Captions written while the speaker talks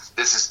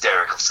This is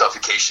Derek of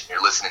Suffocation.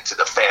 You're listening to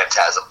the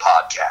Phantasm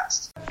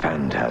Podcast.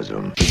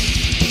 Phantasm.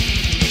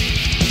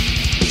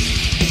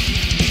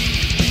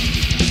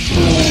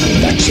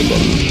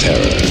 Maximum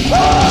terror.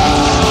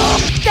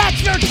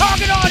 That's your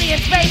target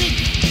audience, baby!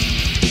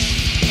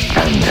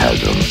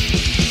 Phantasm.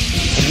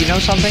 And you know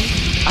something?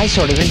 I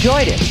sort of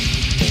enjoyed it.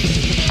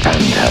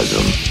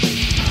 Phantasm.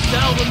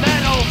 Sell the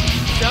metal!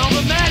 Sell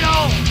the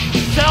metal!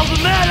 Sell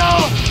the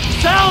metal!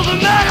 Sell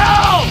the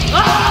metal!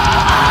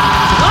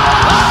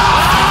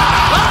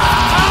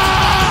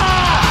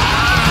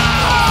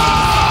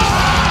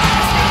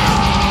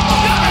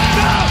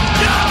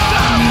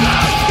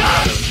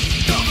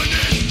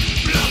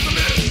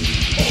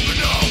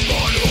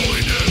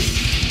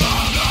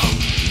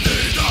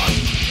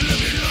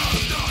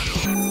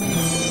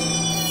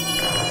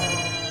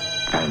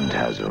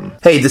 Phantasm.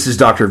 Hey, this is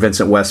Dr.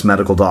 Vincent West,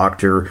 medical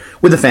doctor,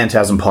 with the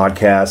Phantasm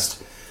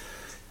Podcast.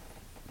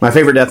 My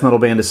favorite death metal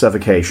band is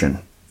Suffocation.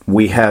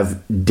 We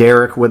have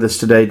Derek with us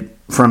today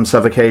from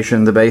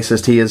Suffocation, the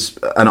bassist. He is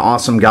an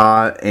awesome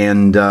guy,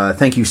 and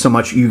thank you so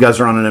much. You guys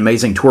are on an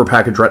amazing tour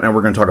package right now.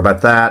 We're going to talk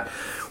about that.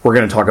 We're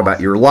going to talk about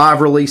your live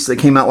release that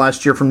came out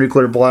last year from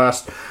Nuclear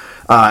Blast.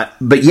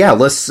 But yeah,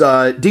 let's...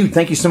 dude,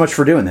 thank you so much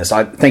for doing this.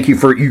 Thank you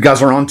for... You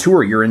guys are on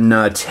tour. You're in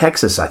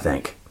Texas, I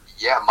think.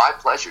 Yeah, my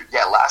pleasure.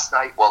 Yeah, last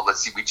night, well, let's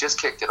see, we just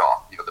kicked it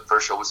off. You know, the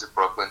first show was in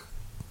Brooklyn,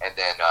 and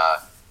then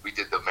we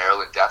did the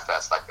Maryland Death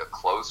Fest, like a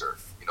closer.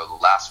 You know,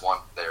 the last one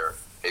there,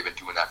 they've been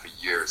doing that for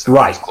years. And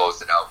Right. We just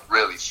closed it out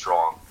really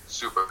strong,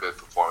 super good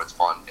performance,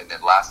 fun. And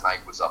then last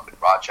night was up in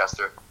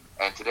Rochester,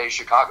 and today's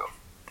Chicago.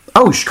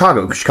 Oh,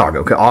 Chicago.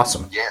 Okay,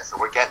 awesome. Yeah, so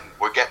we're getting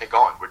it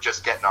going. We're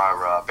just getting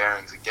our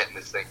bearings and getting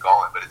this thing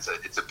going, but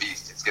it's a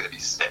beast. It's going to be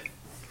sick.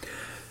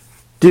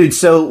 Dude,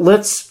 so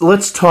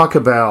let's talk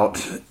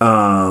about,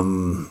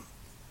 and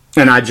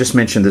I just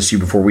mentioned this to you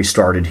before we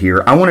started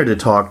here. I wanted to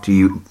talk to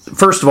you,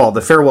 first of all,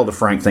 the Farewell to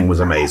Frank thing was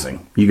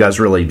amazing. You guys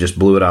really just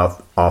blew it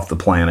off the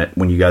planet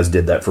when you guys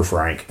did that for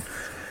Frank.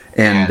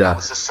 And that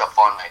was just a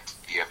fun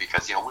idea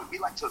because, you know, we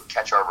like to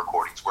catch our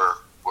recordings. We're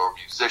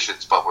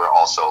musicians, but we're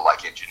also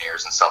like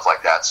engineers and stuff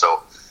like that.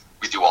 So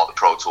we do all the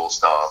Pro Tools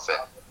stuff and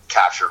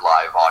capture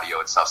live audio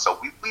and stuff.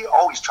 So we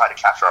always try to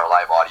capture our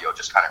live audio,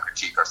 just kind of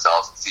critique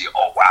ourselves and see,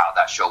 oh, wow,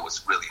 that show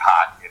was really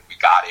hot and we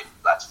got it.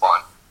 That's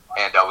fun.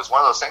 And it was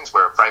one of those things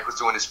where Frank was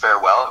doing his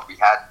farewell and we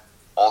had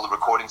all the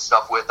recording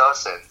stuff with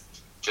us and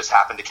just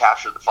happened to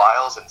capture the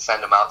files and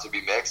send them out to be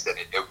mixed. And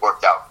it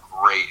worked out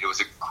great. It was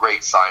a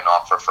great sign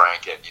off for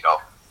Frank. And, you know,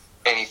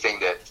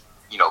 anything that,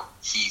 you know,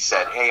 he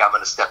said, hey, I'm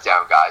going to step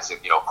down, guys.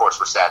 And, you know, of course,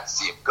 we're sad to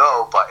see him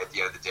go. But at the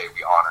end of the day,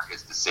 we honor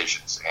his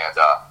decisions. And,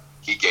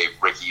 he gave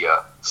Ricky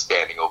a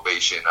standing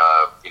ovation,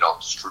 you know,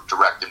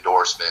 direct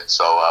endorsement.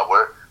 So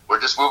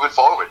we're just moving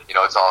forward. You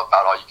know, it's all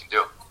about all you can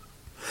do.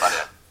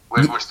 But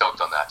we're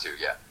stoked on that too,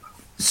 yeah.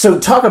 so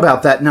talk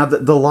about that. Now,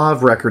 the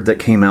live record that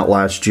came out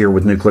last year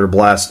with Nuclear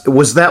Blast,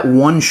 was that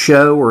one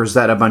show or is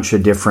that a bunch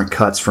of different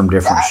cuts from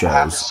different shows? That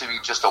happens to be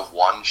just a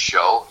one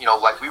show. You know,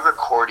 like we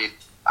recorded,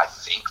 I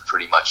think,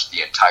 pretty much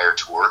the entire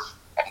tour.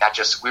 And that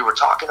just, we were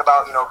talking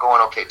about, you know,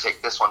 going, okay,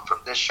 take this one from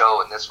this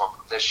show and this one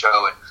from this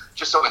show. And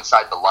just so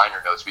inside the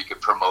liner notes, we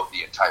could promote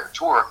the entire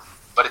tour.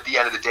 But at the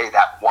end of the day,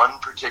 that one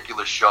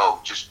particular show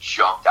just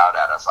jumped out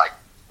at us. Like,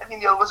 I mean,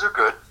 the other ones are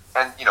good.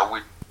 And, you know,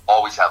 we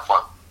always have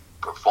fun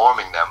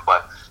performing them.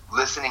 But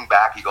listening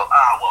back, you go,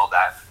 well,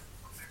 that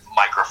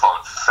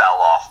microphone fell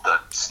off the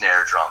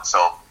snare drum.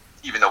 So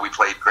even though we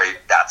played great,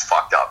 that's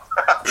fucked up.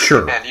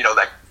 Sure. And, you know,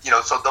 like, you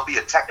know, so there'll be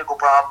a technical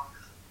problem.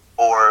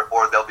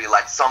 Or they'll be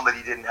like,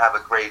 somebody didn't have a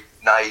great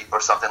night or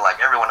something,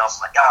 like everyone else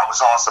is like, it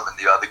was awesome. And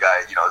the other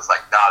guy, you know, is like,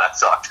 that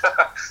sucked.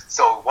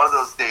 So one of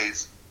those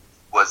days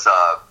was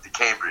the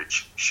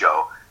Cambridge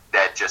show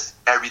that just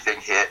everything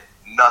hit,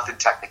 nothing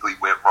technically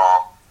went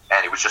wrong.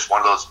 And it was just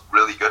one of those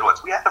really good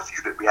ones. We had a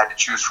few that we had to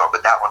choose from,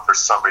 but that one for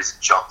some reason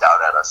jumped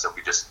out at us and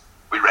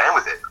we ran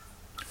with it.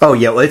 Oh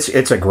yeah, well,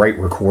 it's a great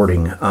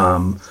recording. Thank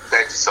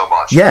you so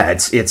much. Yeah,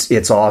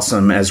 it's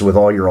awesome, as with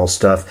all your old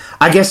stuff.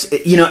 I guess,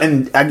 you know,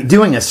 and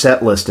doing a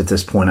set list at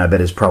this point, I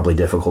bet is probably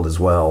difficult as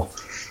well.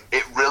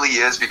 It really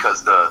is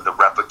because the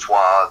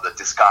repertoire, the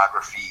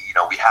discography, you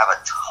know, we have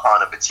a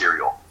ton of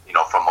material, you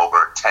know, from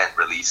over 10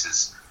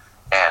 releases.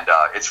 And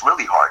it's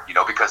really hard, you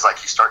know, because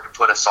like you start to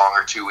put a song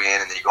or two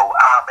in and then you go,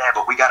 man,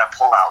 but we got to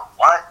pull out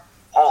what?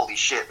 Holy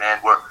shit, man.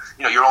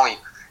 You're only...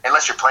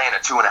 Unless you're playing a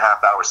 2.5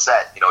 hour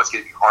set, you know, it's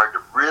going to be hard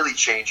to really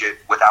change it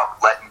without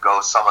letting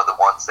go some of the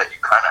ones that you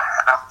kind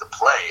of have to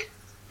play.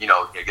 You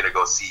know, you're going to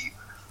go see,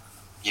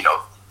 you know,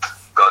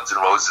 Guns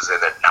N' Roses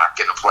and they're not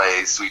going to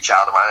play Sweet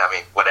Child of Mine. I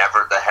mean,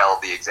 whatever the hell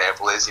the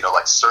example is, you know,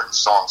 like certain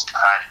songs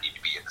kind of need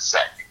to be in the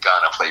set. You're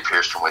going to play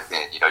Pierced From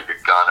Within, you know,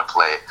 you're going to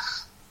play,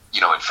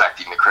 you know,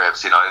 Infecting the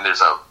Crypts, you know, and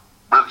there's a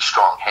really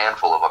strong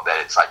handful of them that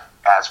it's like,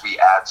 as we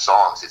add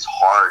songs, it's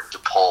hard to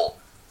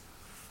pull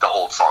the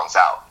old songs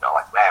out. You know,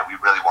 like, man, we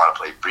really want to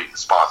play Breeding the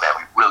Spawn, man.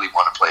 We really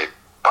want to play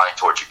Bind,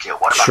 Torture, Kill.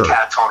 What about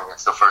Catatonia?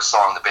 It's the first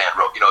song the band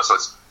wrote. You know, so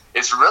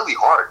it's really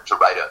hard to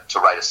write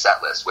a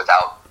set list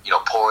without, you know,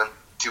 pulling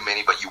too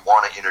many, but you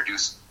want to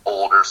introduce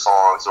older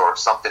songs or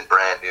something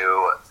brand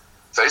new.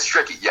 So it's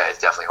tricky. Yeah, it's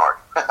definitely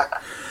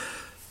hard.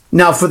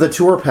 Now, for the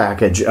tour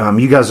package,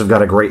 you guys have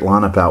got a great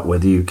lineup out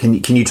with you.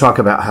 Can you talk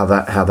about how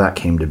that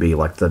came to be,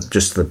 like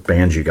the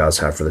bands you guys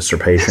have for the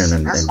Usurpation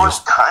and was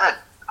just kind of,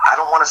 I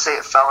don't want to say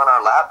it fell in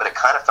our lap, but it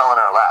kind of fell in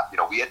our lap. You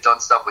know, we had done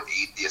stuff with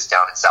Atheist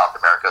down in South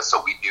America,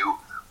 so we knew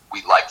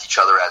we liked each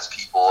other as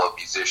people,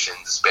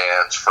 musicians,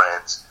 bands,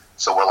 friends.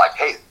 So we're like,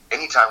 hey,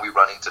 anytime we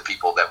run into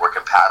people that we're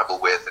compatible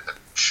with and the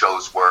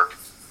shows work,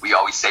 we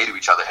always say to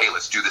each other, hey,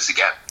 let's do this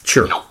again.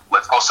 Sure. You know,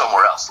 let's go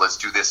somewhere else. Let's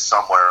do this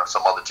somewhere,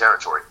 some other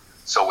territory.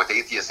 So with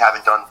Atheist,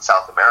 having done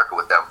South America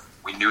with them,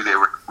 we knew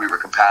we were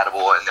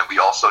compatible, and then we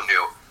also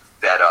knew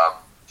that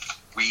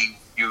we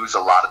use a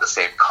lot of the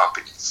same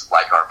companies.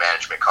 Like our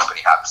management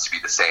company happens to be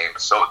the same.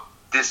 So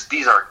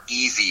these are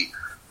easy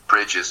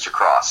bridges to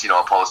cross, you know,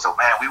 opposed to,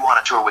 man, we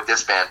want to tour with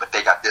this band, but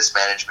they got this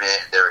management,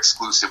 they're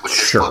exclusive with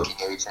this Sure. booking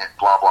agent,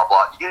 blah, blah,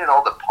 blah. You get in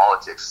all the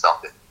politics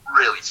stuff that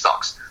really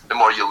sucks. The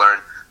more you learn,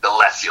 the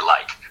less you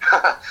like.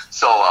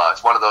 So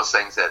it's one of those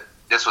things that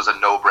this was a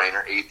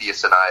no-brainer.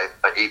 Atheist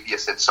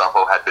and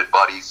Suffo had been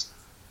buddies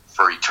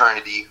for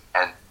eternity,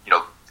 and, you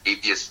know,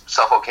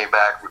 Suffo came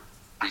back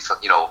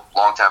recently, you know,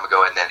 long time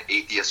ago, and then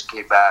Atheist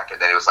came back, and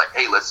then it was like,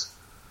 hey, let's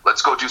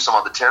go do some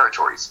other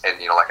territories.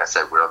 And, you know, like I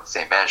said, we're on the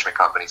same management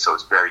company, so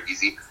it's very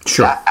easy.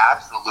 Sure. That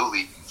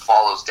absolutely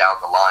follows down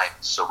the line.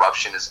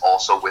 Surruption is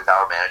also with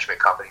our management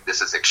company.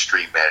 This is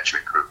Extreme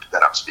Management Group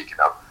that I'm speaking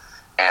of.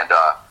 And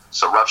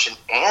Surruption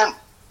and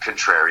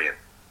Contrarian.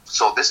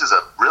 So this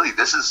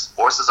is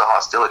Forces of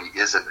Hostility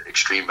is an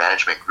Extreme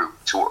Management Group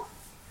tour.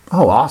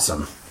 Oh,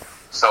 awesome.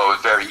 So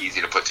it's very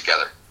easy to put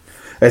together.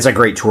 It's a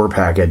great tour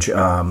package.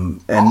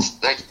 And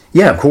Thank you.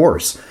 yeah, of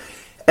course.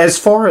 As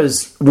far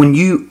as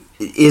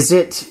is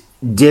it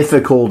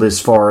difficult as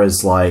far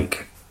as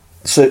like,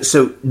 so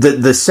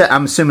the set,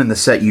 I'm assuming the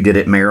set you did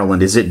at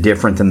Maryland, is it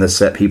different than the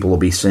set people will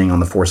be seeing on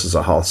the Forces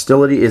of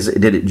Hostility?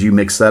 Did you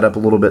mix that up a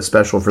little bit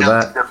special for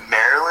that? The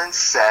Maryland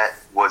set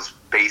was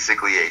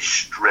basically a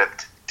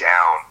stripped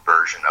down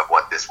version of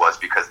what this was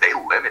because they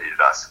limited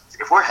us.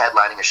 If we're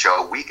headlining a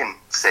show, we can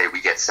say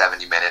we get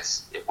 70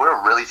 minutes. If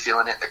we're really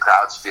feeling it, the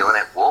crowd's feeling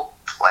it, we'll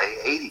play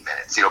 80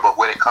 minutes. You know, but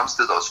when it comes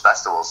to those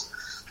festivals,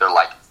 they're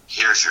like,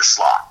 here's your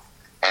slot.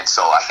 And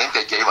so I think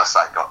they gave us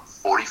like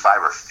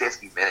 45 or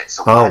 50 minutes.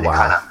 So we had to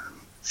kind of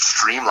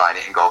streamline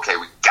it and go, okay,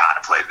 we got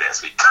to play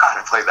this, we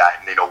got to play that.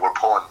 And, you know, we're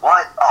pulling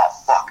what? Oh,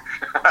 fuck.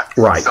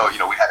 Right. So, you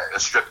know, we had a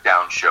stripped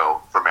down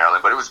show for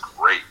Maryland, but it was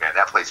great, man.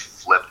 That place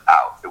flipped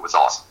out. It was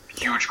awesome.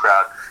 Huge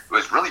crowd. It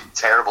was really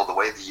terrible the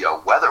way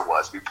the weather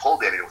was. We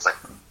pulled in and it was like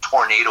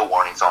tornado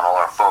warnings on all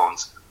our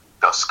phones.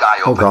 The sky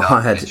opened up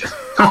and it just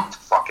dumped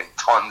fucking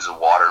tons of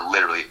water,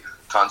 literally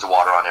tons of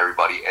water on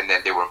everybody. And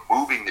then they were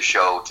moving the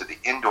show to the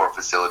indoor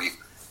facility.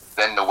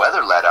 Then the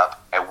weather let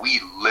up and we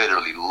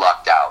literally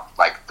lucked out.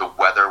 Like the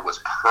weather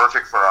was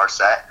perfect for our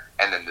set.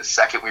 And then the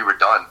second we were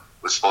done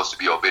was supposed to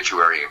be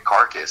Obituary and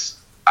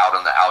Carcass out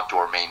on the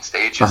outdoor main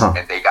stages.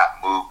 And they got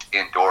moved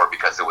indoor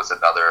because there was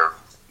another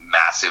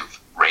massive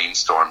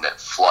rainstorm that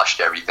flushed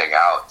everything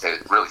out.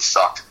 It really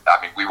sucked. I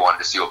mean, we wanted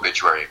to see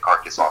Obituary and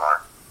Carcass on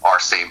our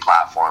same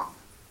platform,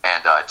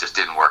 and it just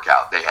didn't work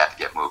out. They had to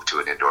get moved to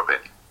an indoor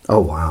venue. Oh,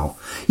 wow.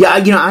 Yeah,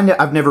 you know,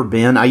 I've never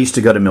been. I used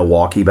to go to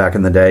Milwaukee back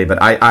in the day,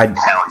 but Hell yeah.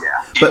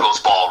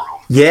 Eagles Ballroom.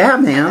 Yeah,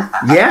 man.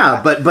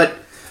 Yeah,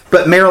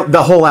 but Maryland,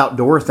 the whole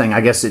outdoor thing,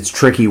 I guess it's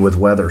tricky with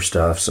weather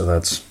stuff, so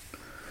that's...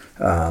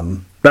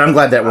 but I'm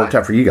glad that worked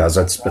out for you guys.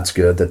 That's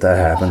good that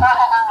happened.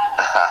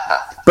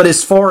 But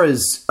as far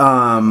as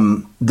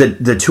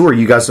the tour,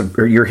 you guys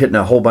you're hitting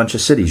a whole bunch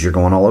of cities. You're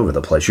going all over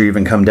the place. You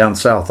even come down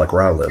south, like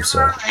where I live. So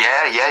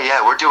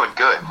Yeah. We're doing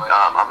good.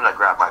 I'm gonna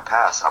grab my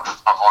pass. I'm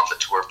on the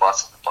tour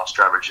bus. And the bus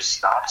driver just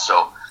stopped,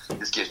 so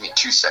this gives me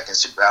 2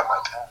 seconds to grab my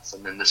pass,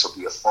 and then this will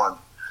be a fun.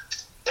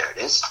 There it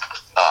is.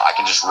 I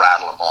can just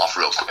rattle them off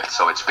real quick.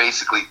 So it's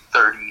basically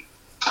 30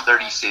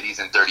 cities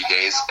in 30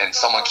 days, and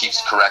someone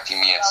keeps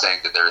correcting me and saying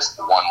that there's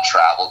one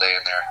travel day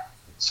in there.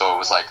 So it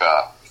was like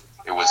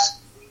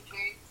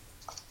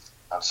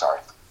I'm sorry.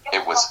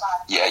 It was,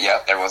 yeah.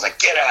 Everyone's like,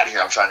 get out of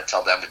here. I'm trying to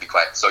tell them to be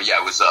quiet. So, yeah,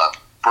 it was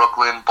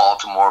Brooklyn,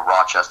 Baltimore,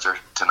 Rochester,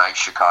 tonight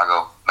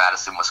Chicago,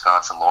 Madison,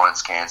 Wisconsin,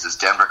 Lawrence, Kansas,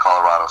 Denver,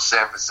 Colorado,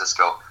 San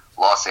Francisco,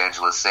 Los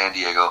Angeles, San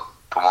Diego,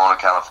 Pomona,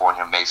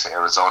 California, Mesa,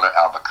 Arizona,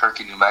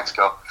 Albuquerque, New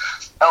Mexico,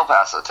 El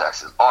Paso,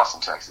 Texas,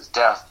 Austin, Texas,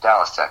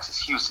 Dallas,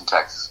 Texas, Houston,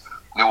 Texas,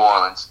 New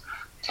Orleans,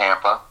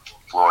 Tampa,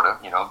 Florida,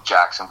 you know,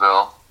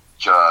 Jacksonville,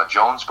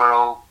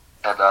 Jonesboro,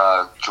 and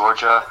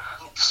Georgia,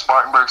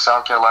 Spartanburg,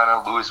 South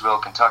Carolina, Louisville,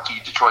 Kentucky,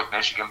 Detroit,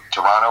 Michigan,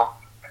 Toronto,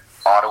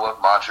 Ottawa,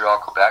 Montreal,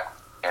 Quebec,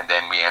 and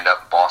then we end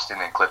up in Boston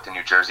and Clifton,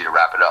 New Jersey to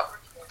wrap it up.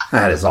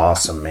 that is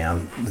awesome,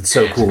 man. It's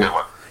so cool. It's a good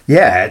one.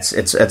 Yeah,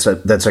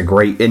 that's a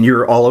great, and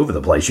you're all over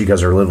the place. You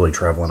guys are literally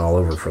traveling all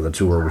over for the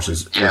tour, which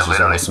is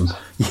literally. awesome.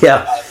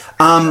 Yeah.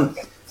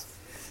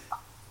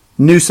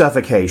 New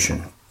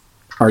Suffocation.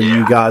 Are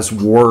you guys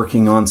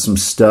working on some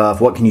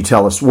stuff? What can you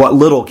tell us? What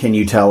little can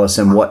you tell us,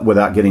 and what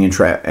without getting in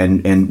trap?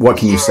 And what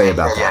can you say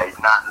about that?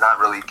 Yeah, not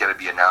really going to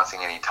be announcing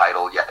any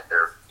title yet.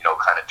 They're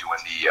kind of doing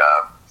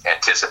the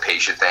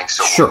anticipation thing.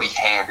 So Sure. when we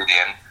hand it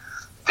in,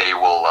 they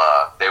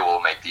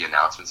will make the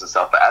announcements and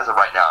stuff. But as of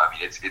right now, I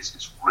mean,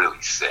 it's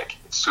really sick.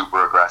 It's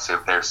super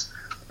aggressive. There's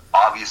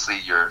obviously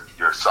your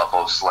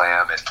Suffo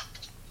slam and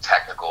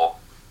technical,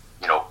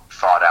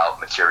 thought out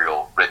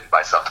material written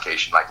by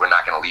Suffocation. Like, we're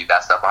not going to leave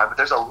that stuff behind, but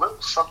there's a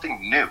little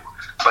something new.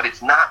 But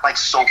it's not like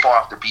so far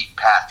off the beaten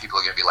path. People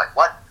are going to be like,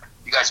 what?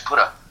 You guys put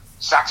a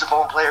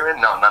saxophone player in?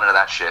 No, none of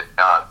that shit.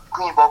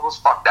 Clean vocals?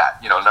 Fuck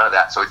that. None of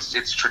that. So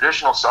it's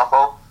traditional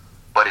Suffo,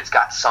 but it's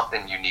got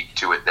something unique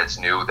to it that's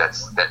new,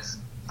 that's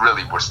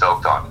really we're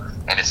stoked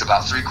on. And it's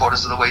about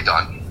 3/4 of the way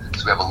done.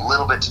 So we have a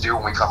little bit to do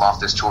when we come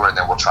off this tour, and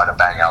then we'll try to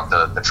bang out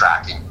the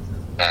tracking,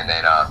 and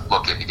then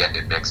look into getting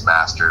it mixed,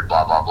 mastered,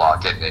 blah, blah, blah,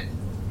 getting it,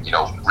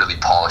 really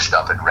polished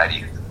up and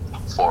ready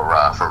for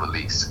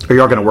release. Are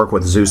y'all going to work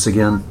with Zeus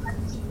again?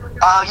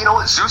 You know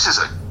what? Zeus is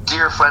a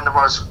dear friend of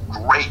ours,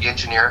 great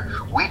engineer.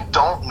 We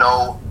don't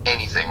know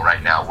anything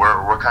right now.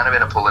 We're kind of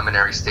in a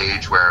preliminary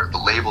stage where the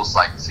label's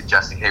like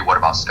suggesting, hey, what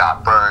about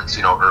Scott Burns,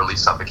 early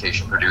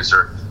Suffocation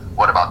producer?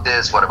 What about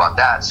this? What about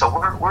that? So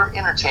we're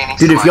entertaining.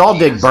 Dude, if y'all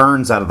dig ideas.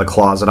 Burns out of the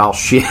closet, I'll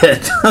shit.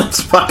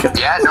 It's fucking...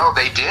 Yeah, no,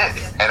 they did.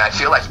 And I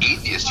feel like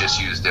Atheist just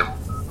used him.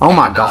 Oh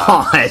my And,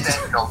 God. he said,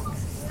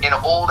 in an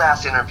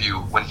old-ass interview,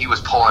 when he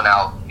was pulling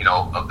out,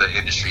 of the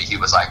industry, he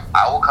was like,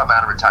 I will come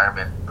out of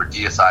retirement for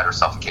Deicide or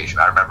Suffocation.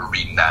 I remember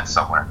reading that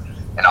somewhere.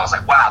 And I was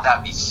like, wow,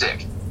 that'd be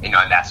sick. And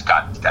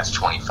that's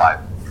 25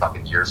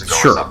 fucking years ago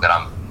Sure. or something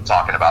I'm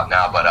talking about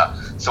now. But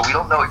so we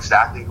don't know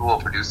exactly who will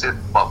produce it,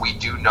 but we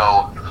do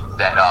know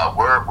that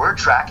we're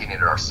tracking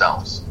it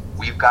ourselves.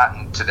 We've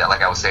gotten to that,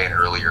 like I was saying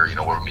earlier,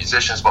 we're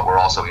musicians, but we're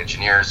also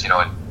engineers, and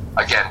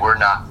again, we're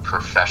not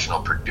professional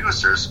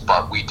producers,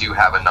 but we do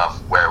have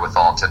enough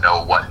wherewithal to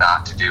know what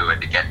not to do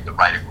and to get the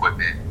right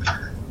equipment.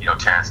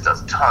 Terrence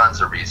does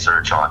tons of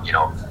research on,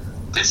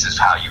 this is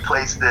how you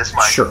place this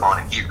microphone, Sure.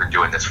 and he's been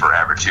doing this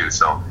forever too.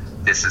 So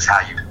this is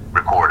how you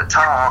record a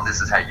tom,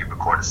 this is how you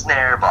record a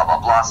snare, blah, blah,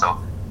 blah. So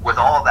with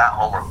all that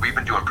homework, we've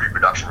been doing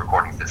pre-production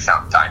recordings this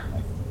time.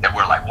 That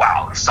we're like,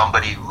 wow, if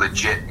somebody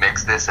legit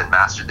mixed this and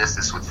mastered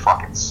this would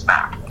fucking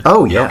smack.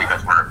 Oh, yeah.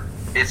 Because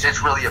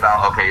it's really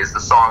about, okay, is the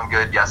song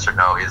good, yes or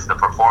no? Is the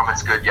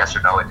performance good, yes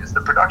or no? And is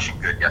the production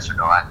good, yes or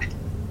no? I think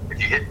if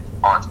you hit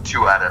on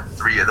 2 out of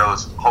 3 of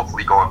those,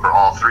 hopefully going for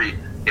all 3,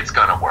 it's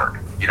gonna work.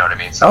 You know what I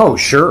mean? So Oh,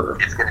 sure.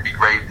 it's gonna be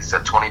great. It's a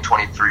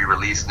 2023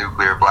 release,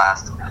 Nuclear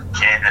Blast.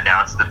 Can't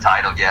announce the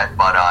title yet,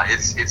 but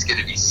it's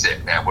gonna be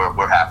sick, man.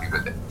 We're happy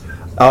with it.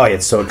 Oh,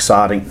 it's so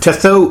exciting. To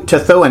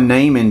throw a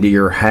name into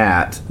your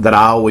hat that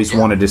I always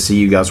wanted to see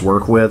you guys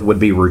work with would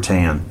be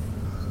Rutan.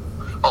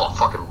 Oh, I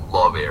fucking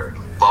love Eric.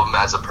 Love him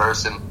as a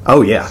person.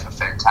 Oh, yeah. He's a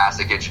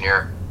fantastic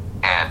engineer,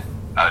 and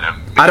an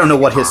amazing I don't know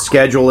what his artist.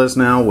 schedule is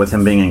now with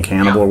him being in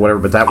Cannibal Yeah. or whatever,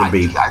 but that would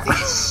be... I think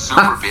he's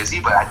super busy,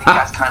 but I think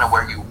that's kind of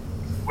where you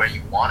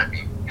want to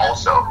be.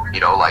 Also,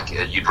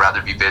 you'd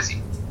rather be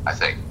busy, I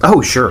think.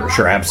 Oh, sure,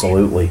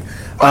 absolutely.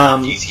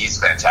 But he's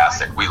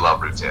fantastic. We love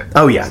Rutan.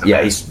 Oh, yeah,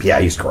 He's the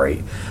best. he's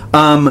great.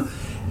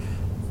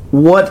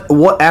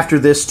 What after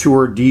this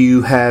tour, do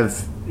you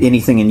have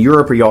anything in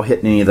Europe? Are y'all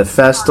hitting any of the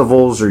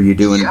festivals? Are you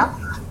doing... Yep.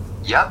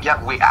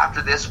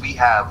 After this, we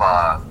have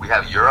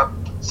Europe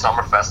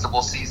summer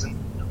festival season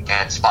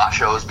and spot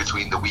shows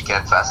between the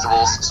weekend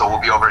festivals. So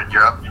we'll be over in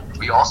Europe.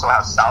 We also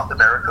have South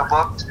America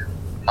booked.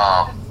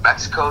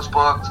 Mexico's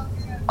booked.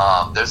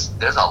 There's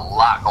a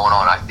lot going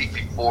on. I think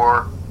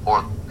before,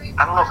 or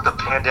I don't know if the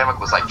pandemic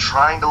was like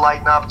trying to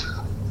lighten up,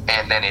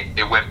 and then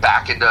it went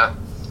back into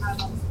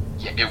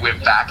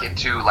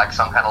like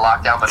some kind of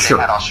lockdown. But Sure.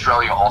 they had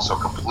Australia also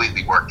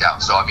completely worked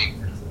out. So I mean,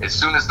 as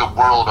soon as the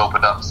world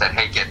opened up and said,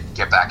 hey,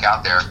 get back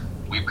out there,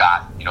 we've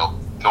got,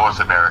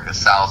 North America,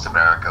 South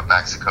America,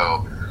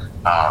 Mexico,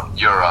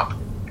 Europe,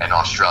 and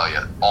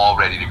Australia all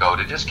ready to go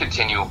to just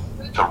continue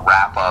to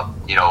wrap up,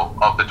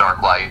 Of the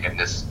Dark Light and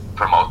this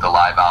promote the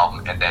live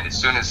album. And then as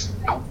soon as,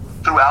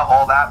 throughout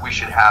all that, we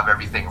should have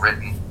everything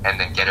written and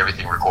then get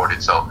everything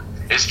recorded. So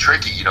it's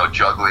tricky,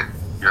 juggling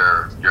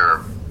your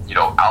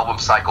album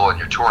cycle and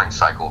your touring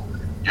cycle.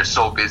 You're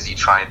so busy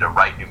trying to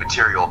write new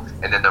material,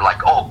 and then they're like,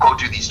 oh, go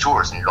do these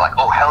tours. And you're like,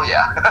 oh, hell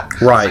yeah.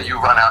 Right. So you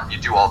run out and you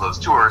do all those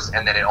tours,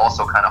 and then it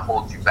also kind of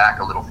holds you back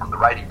a little from the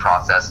writing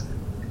process.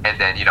 And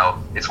then,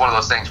 it's one of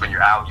those things when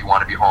you're out, you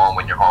want to be home.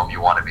 When you're home, you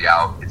want to be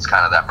out. It's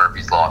kind of that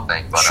Murphy's Law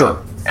thing. But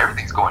Sure.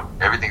 everything's going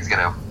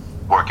to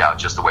work out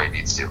just the way it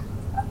needs to.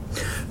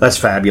 That's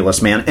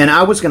fabulous, man. And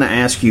I was going to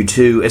ask you,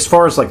 too, as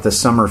far as, like, the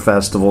summer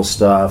festival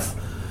stuff...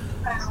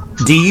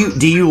 Do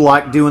you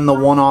like doing the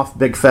one-off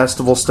big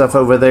festival stuff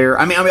over there?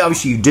 I mean,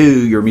 obviously you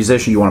do. You're a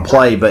musician. You want to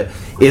play, but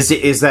is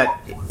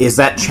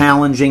that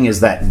challenging? Is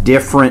that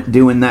different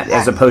doing that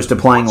as opposed to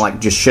playing like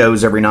just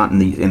shows every night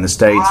in the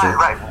States?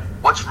 Right.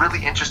 What's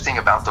really interesting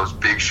about those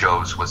big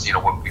shows was,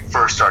 when we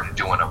first started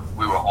doing them,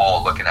 we were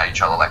all looking at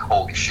each other like,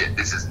 holy shit,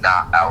 this is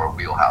not our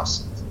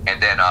wheelhouse.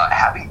 And then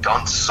having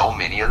done so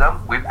many of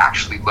them, we've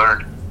actually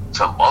learned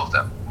to love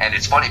them. And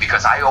it's funny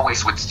because I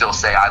always would still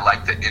say I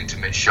like the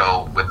intimate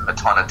show with a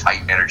ton of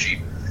tight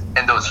energy.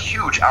 And those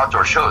huge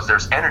outdoor shows,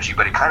 there's energy,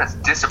 but it kind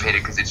of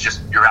dissipated because it's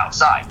just, you're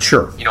outside.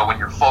 Sure. You know, when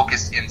you're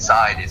focused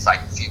inside, it's like,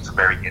 it seems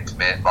very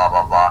intimate, blah,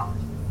 blah, blah.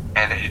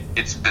 And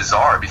it's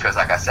bizarre because,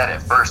 like I said,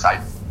 at first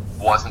I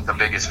wasn't the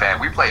biggest fan.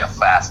 We play a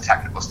fast,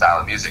 technical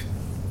style of music.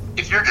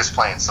 If you're just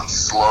playing some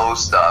slow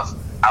stuff,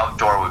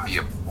 outdoor would be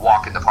a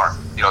walk in the park.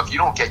 You know, if you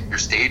don't get your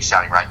stage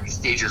sounding right, these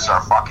stages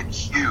are fucking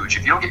huge.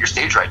 If you don't get your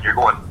stage right, you're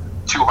going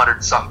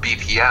 200 some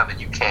BPM and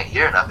you can't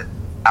hear nothing.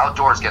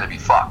 Outdoor is going to be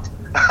fucked.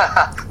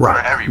 For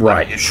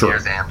everybody,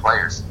 engineers and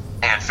players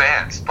and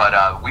fans.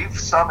 But we've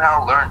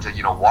somehow learned to,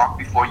 you know, walk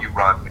before you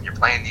run. When you're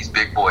playing these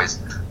big boys,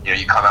 you know,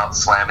 you come out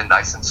slamming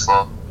nice and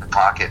slow in the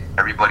pocket.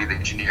 Everybody, the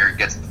engineer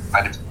gets to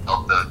find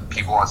himself, the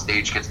people on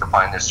stage gets to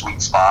find their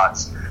sweet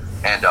spots.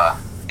 And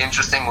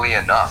interestingly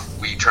enough,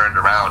 we turned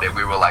around and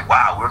we were like,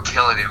 wow, we're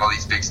killing it on all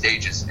these big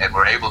stages, and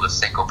we're able to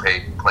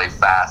syncopate and play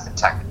fast and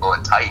technical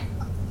and tight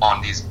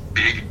on these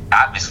big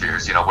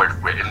atmospheres. You know, where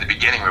in the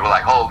beginning we were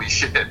like, holy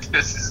shit,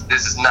 this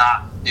is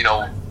not, you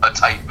know, a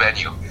tight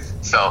venue.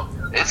 So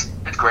it's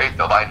great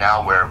though. By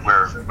now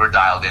we're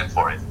dialed in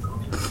for it.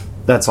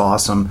 That's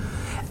awesome.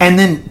 And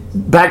then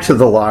back to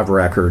the live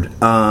record.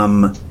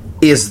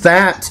 Is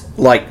that,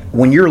 like,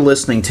 when you're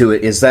listening to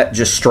it, is that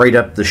just straight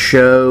up the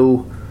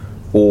show,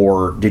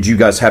 or did you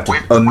guys have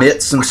to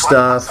omit some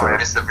stuff? Sorry, I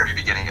missed the very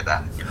beginning of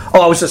that.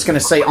 Oh, I was just going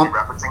to say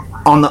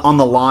on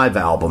the live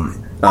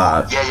album.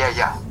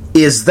 Yeah.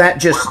 Is that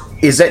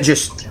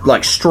just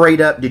like straight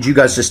up? Did you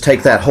guys just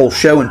take that whole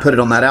show and put it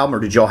on that album, or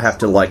did y'all have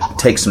to like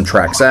take some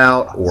tracks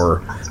out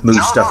or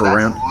move stuff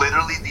around? That's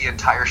literally the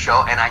entire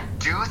show, and I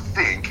do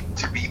think,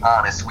 to be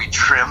honest, we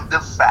trimmed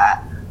the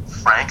fat.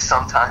 Frank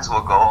sometimes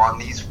will go on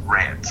these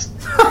rants,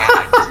 and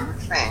I do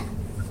think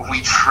we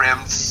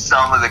trimmed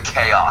some of the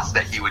chaos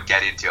that he would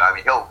get into. I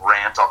mean, he'll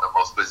rant on the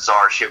most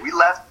bizarre shit. We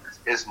left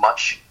as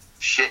much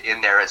shit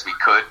in there as we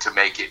could to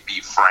make it be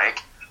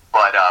Frank,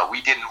 but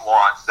we didn't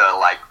want the,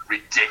 like,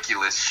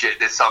 ridiculous shit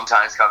that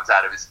sometimes comes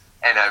out of his...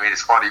 And, I mean,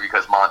 it's funny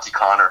because Monty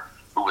Connor,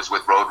 who was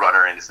with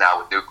Roadrunner and is now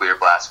with Nuclear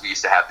Blast, we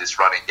used to have this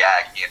running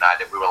gag, he and I,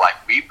 that we were like,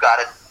 we've got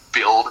to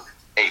build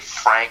a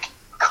Frank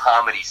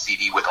comedy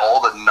CD with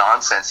all the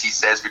nonsense he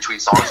says between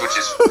songs, which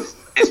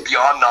is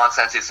beyond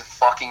nonsense. It's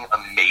fucking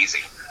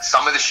amazing.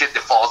 Some of the shit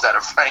that falls out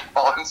of Frank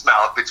Walden's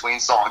mouth between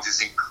songs is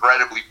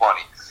incredibly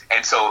funny.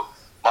 And so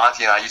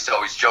Monty and I used to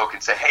always joke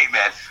and say, hey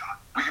man,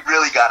 we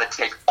really got to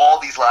take all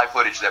these live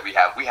footage that we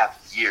have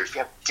years, we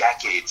have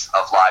decades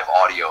of live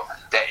audio,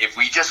 that if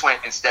we just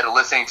went, instead of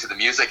listening to the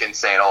music and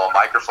saying, oh, a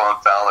microphone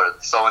fell or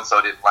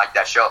so-and-so didn't like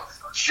that show,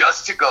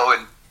 just to go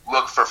and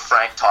look for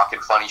Frank talking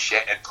funny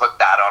shit and put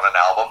that on an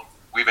album.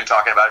 We've been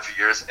talking about it for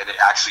years, and it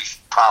actually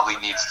probably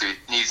needs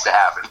to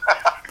happen.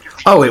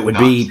 Oh, it would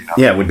be, you know?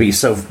 Yeah, it would be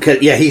so.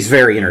 Yeah, he's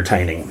very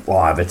entertaining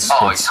live. It's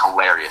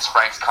hilarious.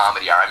 Frank's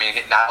comedy. I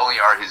mean, not only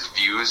are his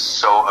views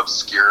so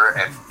obscure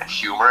and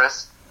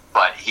humorous,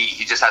 but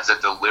he just has a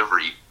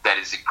delivery that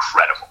is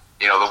incredible.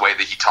 You know, the way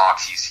that he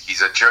talks.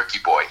 He's a jerky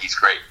boy. He's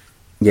great.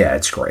 Yeah,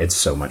 it's great. It's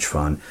so much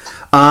fun.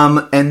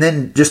 And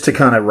then just to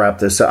kind of wrap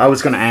this up, I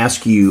was going to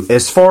ask you,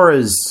 as far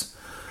as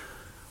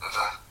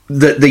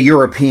the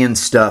European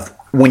stuff,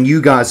 when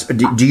you guys,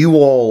 do you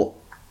all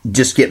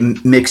just get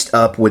mixed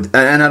up with,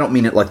 and I don't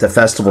mean it like the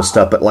festival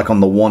stuff, but like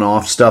on the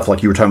one-off stuff,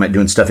 like you were talking about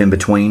doing stuff in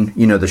between,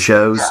 you know, the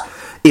shows? Yeah.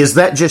 Is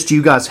that just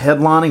you guys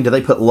headlining? Do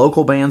they put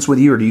local bands with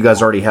you, or do you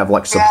guys already have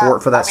like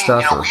support for that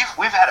stuff? You know,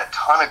 we've had a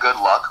ton of good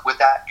luck with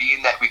that,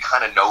 being that we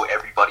kind of know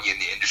everybody in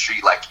the industry.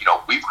 Like, you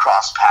know, we've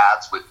crossed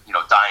paths with, you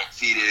know, Dying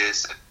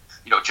Fetus and,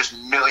 you know, just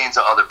millions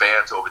of other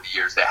bands over the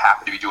years that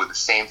happen to be doing the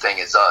same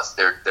thing as us.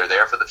 They're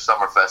there for the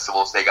summer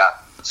festivals. They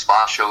got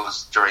spot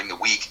shows during the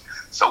week,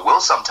 so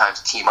we'll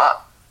sometimes team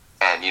up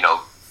and, you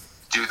know,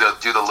 do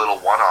the little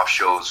one-off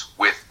shows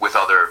with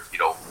other, you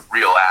know,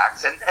 real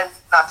acts. And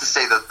not to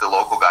say that the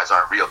local guys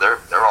aren't real.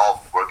 They're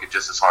all working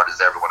just as hard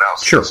as everyone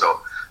else. Sure. So,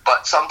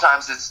 but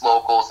sometimes it's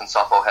locals and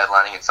Suffo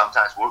headlining, and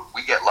sometimes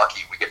we get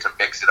lucky. We get to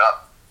mix it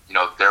up. You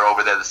know, they're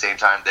over there the same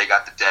time. They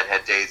got the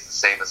Deadhead days the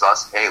same as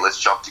us. Hey, let's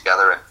jump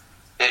together. And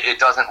it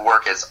doesn't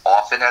work as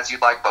often as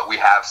you'd like, but we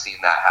have seen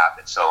that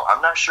happen. So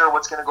I'm not sure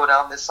what's going to go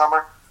down this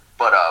summer,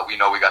 but we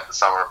know we got the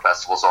summer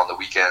festivals on the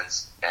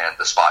weekends and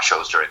the spot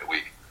shows during the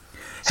week.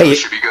 So it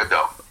should be good,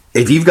 though.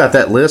 If you've got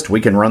that list,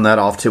 we can run that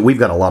off, too. We've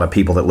got a lot of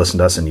people that listen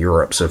to us in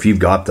Europe, so if you've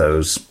got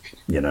those,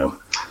 you know.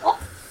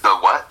 The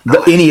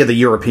what? Any of the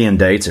European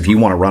dates, if you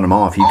want to run them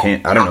off, you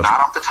can't. I don't know. Not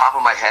off the top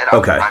of my head.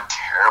 Okay. I'm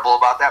terrible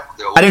about that.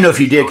 I didn't know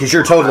if you did, because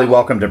you're totally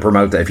welcome to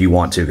promote that if you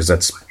want to, because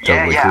that's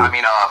totally cool. I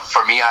mean,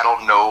 for me, I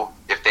don't know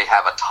if they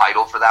have a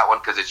title for that one,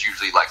 because it's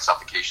usually like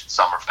Suffocation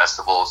Summer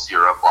Festivals,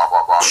 Europe, blah,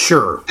 blah, blah.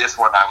 Sure. This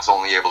one, I was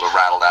only able to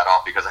rattle that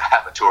off because I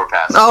have a tour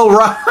pass. Oh,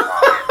 right.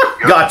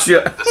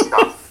 Gotcha.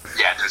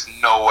 Yeah, there's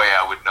no way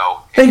I would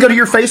know. Hey, go to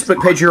your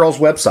Facebook page, your all's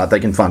website. They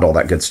can find all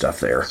that good stuff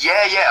there.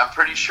 Yeah. I'm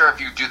pretty sure if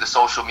you do the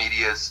social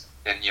medias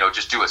and, you know,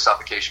 just do a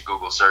Suffocation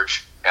Google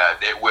search,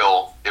 it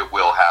will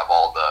have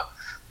all the,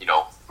 you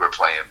know, we're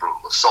playing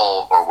Brutal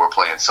Assault, or we're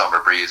playing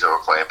Summer Breeze, or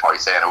we're playing Party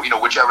Santa. You know,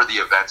 whichever the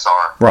events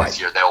are this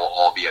year, they'll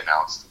all be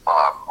announced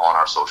on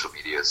our social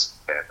medias.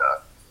 And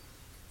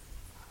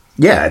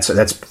Yeah,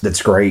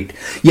 that's great.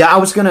 Yeah,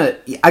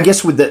 I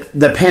guess with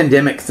the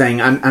pandemic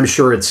thing, I'm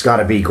sure it's got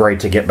to be great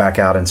to get back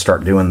out and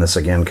start doing this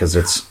again, because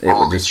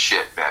Holy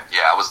shit, man.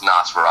 Yeah, I was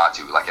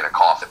Nosferatu, like in a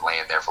coffin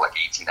laying there for like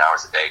 18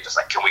 hours a day, just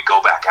like, can we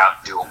go back out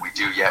and do what we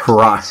do yet?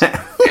 Right. And,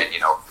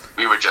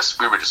 we were just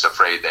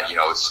afraid that,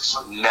 it's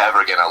just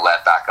never going to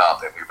let back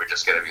up, and we were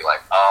just going to be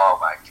like, oh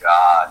my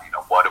God,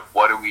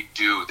 what do we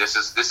do? This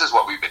is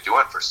what we've been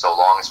doing for so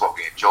long. It's what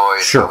we enjoy.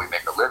 It's Sure. how we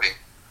make a living.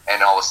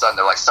 And all of a sudden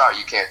they're like, sorry,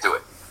 you can't do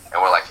it.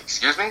 And we're like,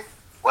 excuse me?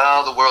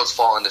 Well, the world's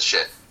falling to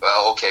shit.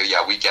 Well, okay,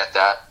 yeah, we get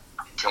that.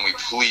 Can we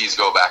please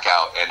go back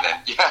out? And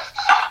then,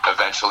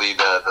 eventually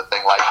the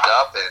thing lightened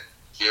up, and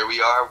here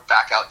we are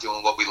back out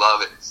doing what we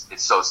love, and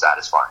it's so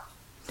satisfying.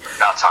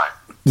 About time.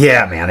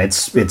 Yeah, man,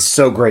 it's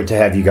so great to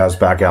have you guys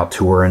back out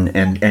touring,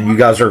 and you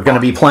guys are going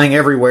to be playing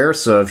everywhere,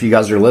 so if you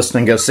guys are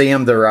listening, go see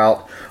them. They're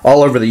out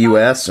all over the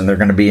U.S., and they're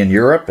going to be in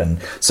Europe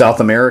and South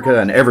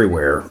America and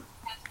everywhere.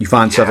 You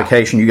find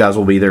Suffocation, you guys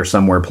will be there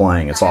somewhere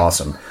playing. It's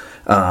awesome.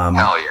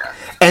 Hell yeah.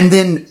 And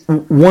then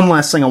one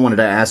last thing I wanted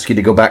to ask you,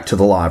 to go back to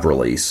the live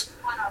release.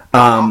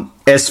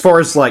 As far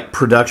as like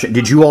production,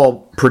 did you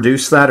all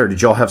produce that, or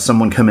did y'all have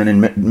someone come in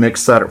and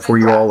mix that for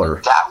you all?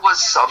 Or that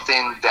was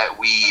something that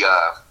we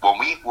when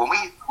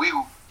we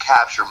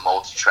capture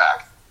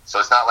multi-track. So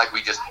it's not like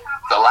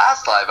the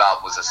last live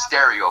album was a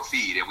stereo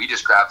feed, and we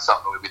just grabbed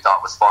something we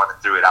thought was fun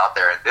and threw it out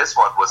there. And this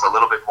one was a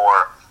little bit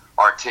more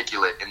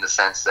articulate in the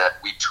sense that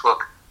we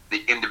took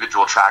the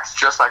individual tracks,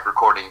 just like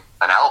recording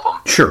an album.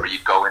 Sure. Where you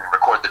go in and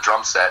record the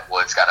drum set.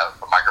 Well, it's got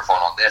a microphone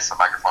on this, a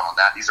microphone on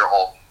that. These are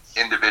all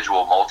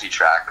individual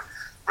multi-track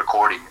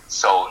recording.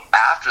 So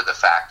after the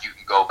fact, you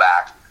can go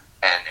back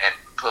and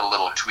put a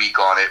little tweak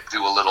on it,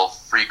 do a little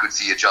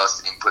frequency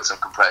adjusting, put some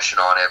compression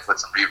on it, put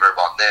some reverb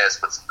on this,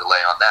 put some delay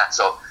on that.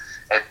 So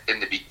in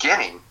the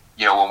beginning,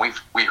 when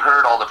we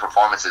heard all the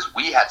performances,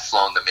 we had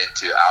flown them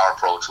into our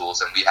Pro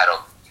Tools, and we had a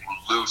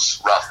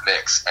loose, rough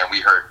mix, and we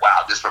heard,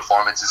 wow, this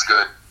performance is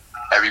good.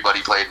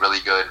 Everybody played really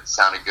good. It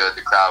sounded good.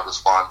 The crowd was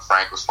fun.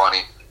 Frank was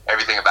funny.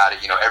 Everything about it,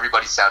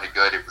 everybody sounded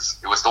good. It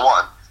was the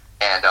one.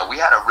 And we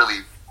had a really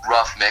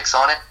rough mix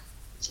on it,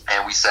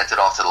 and we sent it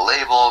off to the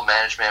label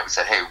management. We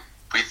said, hey,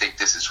 we think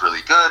this is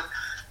really good.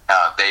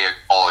 They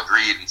all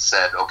agreed and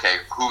said, okay,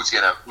 who's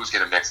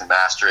gonna mix and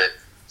master it?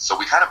 So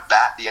we kind of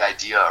bat the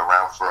idea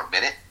around for a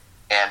minute,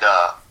 and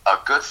a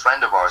good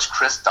friend of ours,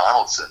 Chris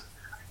Donaldson,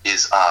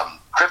 is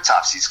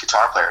Cryptopsy's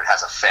guitar player, and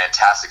has a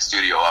fantastic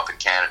studio up in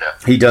Canada.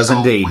 He does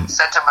indeed. We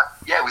sent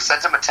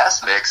him a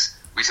test mix.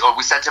 We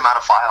sent him out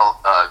a file,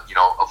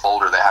 a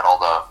folder that had all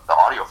the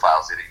audio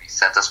files in it. He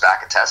sent us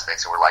back a test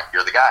mix, and we're like,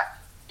 "You're the guy.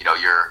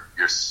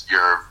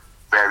 You're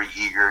very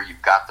eager.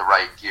 You've got the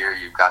right gear.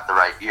 You've got the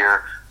right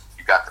ear.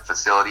 You've got the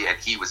facility." And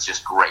he was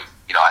just great.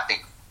 I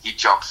think he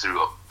jumped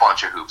through a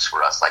bunch of hoops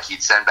for us. Like,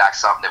 he'd send back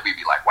something that we'd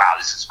be like, "Wow,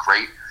 this is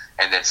great."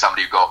 And then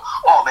somebody would go,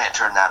 "Oh man,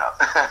 turn that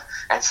up."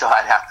 And so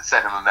I'd have to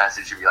send him a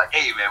message and be like,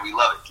 "Hey man, we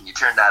love it. Can you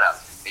turn that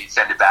up?" And he'd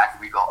send it back,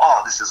 and we'd go,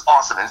 "Oh, this is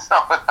awesome." And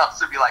someone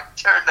else would be like,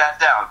 "Turn that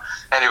down."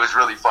 And it was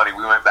really funny.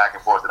 We went back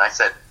and forth, and I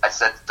said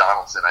to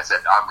Donaldson,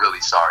 "I'm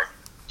really sorry.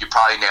 You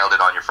probably nailed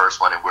it on your first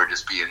one, and we're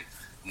just being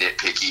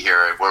nitpicky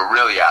here, and we're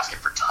really asking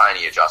for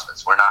tiny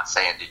adjustments. We're not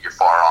saying that you're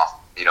far off."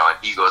 And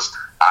he goes,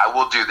 "I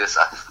will do this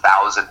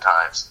 1,000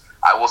 times.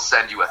 I will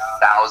send you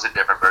 1,000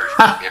 different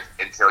versions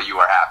until you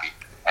are happy."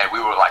 And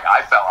we were like,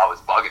 I felt I was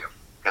bugging him,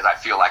 because I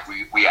feel like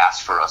we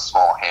asked for a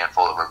small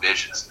handful of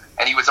revisions,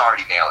 and he was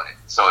already nailing it.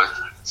 So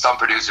some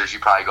producers, you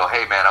probably go,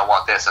 "Hey man, I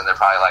want this," and they're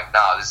probably like,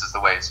 "No, this is the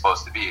way it's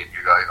supposed to be," and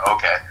you're going,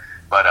 "Okay."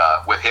 But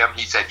with him,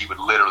 he said he would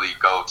literally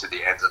go to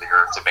the ends of the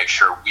earth to make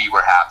sure we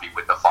were happy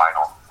with the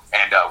final,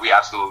 and we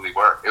absolutely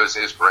were. It was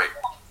great.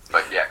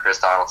 But yeah, Chris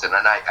Donaldson,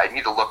 and I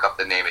need to look up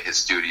the name of his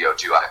studio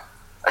too.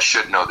 I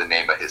should know the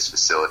name of his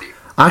facility.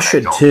 I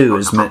should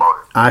too.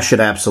 I should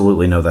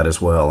absolutely know that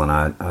as well.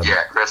 And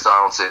yeah, Chris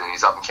Donaldson, and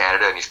he's up in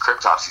Canada, and he's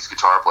Cryptopsy's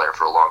guitar player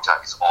for a long time.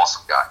 He's an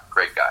awesome guy,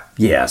 great guy.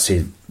 Yes,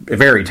 he's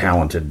very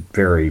talented,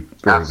 very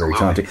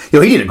talented. He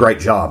did a great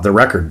job. The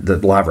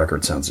live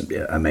record sounds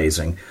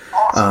amazing.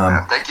 Awesome,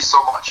 man. Thank you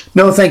so much.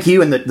 No, thank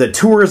you. And the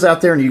tour is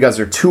out there, and you guys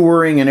are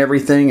touring and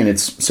everything, and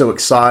it's so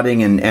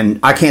exciting. And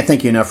I can't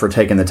thank you enough for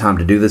taking the time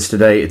to do this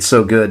today. It's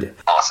so good.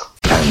 Awesome.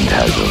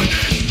 Phantasm.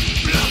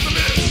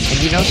 And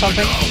you know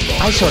something?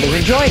 I sort of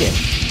enjoyed it.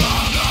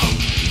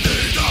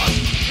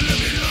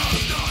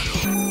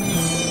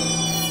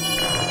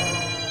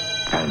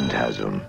 Phantasm.